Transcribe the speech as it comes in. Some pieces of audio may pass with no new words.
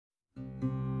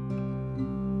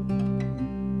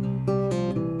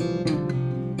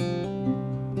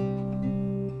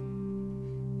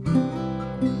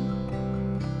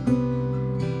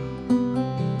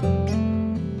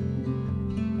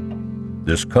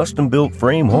This custom-built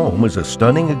frame home is a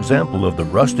stunning example of the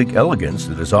rustic elegance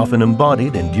that is often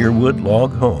embodied in Deerwood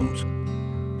Log Homes.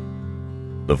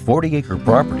 The 40-acre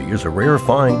property is a rare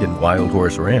find in Wild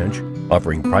Horse Ranch,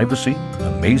 offering privacy,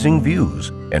 amazing views,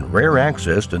 and rare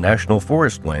access to national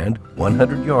forest land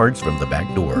 100 yards from the back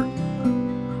door.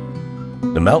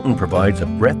 The mountain provides a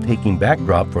breathtaking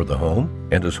backdrop for the home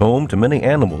and is home to many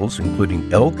animals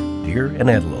including elk, deer,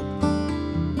 and antelope.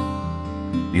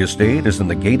 The estate is in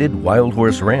the gated Wild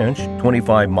Horse Ranch,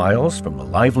 25 miles from the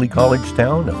lively college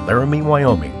town of Laramie,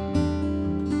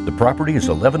 Wyoming. The property is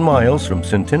 11 miles from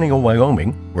Centennial,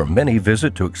 Wyoming, where many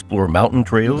visit to explore mountain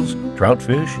trails, trout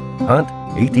fish, hunt,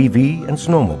 ATV, and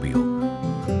snowmobile.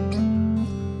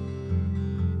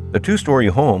 The two-story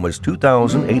home is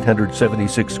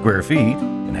 2,876 square feet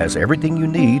and has everything you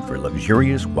need for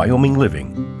luxurious Wyoming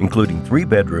living, including 3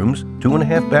 bedrooms,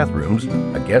 2.5 bathrooms,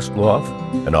 a guest loft,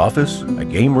 an office, a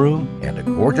game room, and a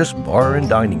gorgeous bar and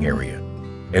dining area.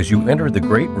 As you enter the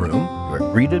great room, you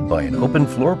are greeted by an open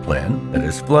floor plan that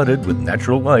is flooded with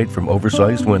natural light from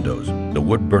oversized windows. The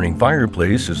wood-burning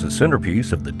fireplace is the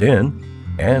centerpiece of the den,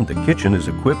 and the kitchen is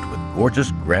equipped with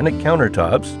gorgeous granite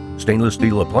countertops, stainless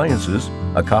steel appliances,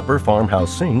 a copper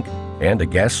farmhouse sink, and a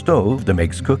gas stove that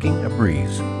makes cooking a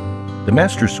breeze. The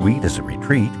master suite is a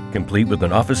retreat, complete with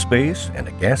an office space and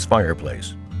a gas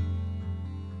fireplace.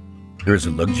 There is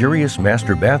a luxurious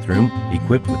master bathroom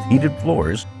equipped with heated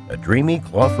floors, a dreamy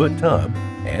clawfoot tub,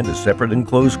 and a separate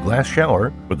enclosed glass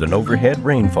shower with an overhead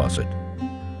rain faucet.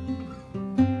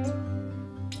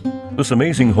 This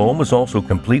amazing home is also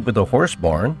complete with a horse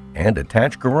barn and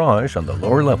attached garage on the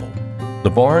lower level. The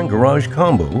barn-garage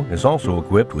combo is also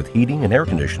equipped with heating and air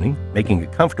conditioning, making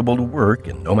it comfortable to work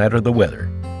in no matter the weather.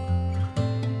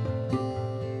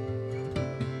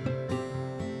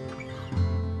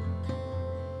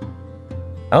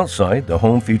 Outside, the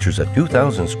home features a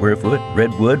 2,000 square foot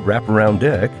redwood wraparound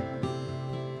deck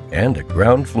and a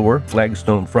ground floor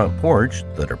flagstone front porch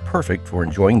that are perfect for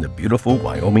enjoying the beautiful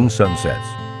Wyoming sunsets.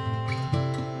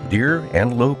 Deer,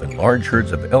 antelope, and large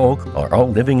herds of elk are all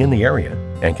living in the area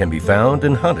and can be found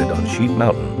and hunted on Sheep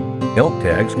Mountain. Elk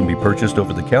tags can be purchased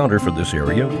over the counter for this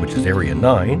area, which is Area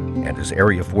 9 and is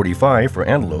Area 45 for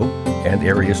antelope and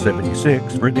Area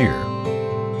 76 for deer.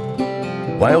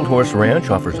 Wild Horse Ranch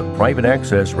offers a private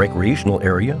access recreational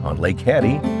area on Lake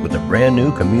Hattie with a brand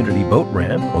new community boat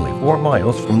ramp only 4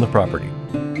 miles from the property.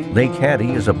 Lake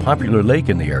Hattie is a popular lake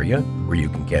in the area where you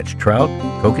can catch trout,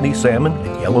 kokanee salmon,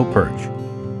 and yellow perch.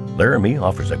 Laramie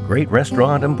offers a great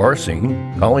restaurant and bar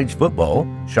scene, college football,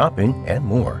 shopping, and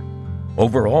more.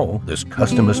 Overall, this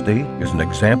custom estate is an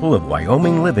example of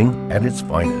Wyoming living at its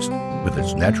finest. With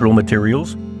its natural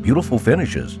materials, beautiful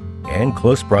finishes, and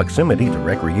close proximity to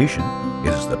recreation,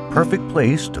 it is the perfect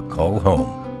place to call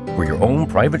home. For your own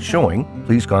private showing,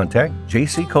 please contact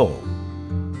J.C. Cole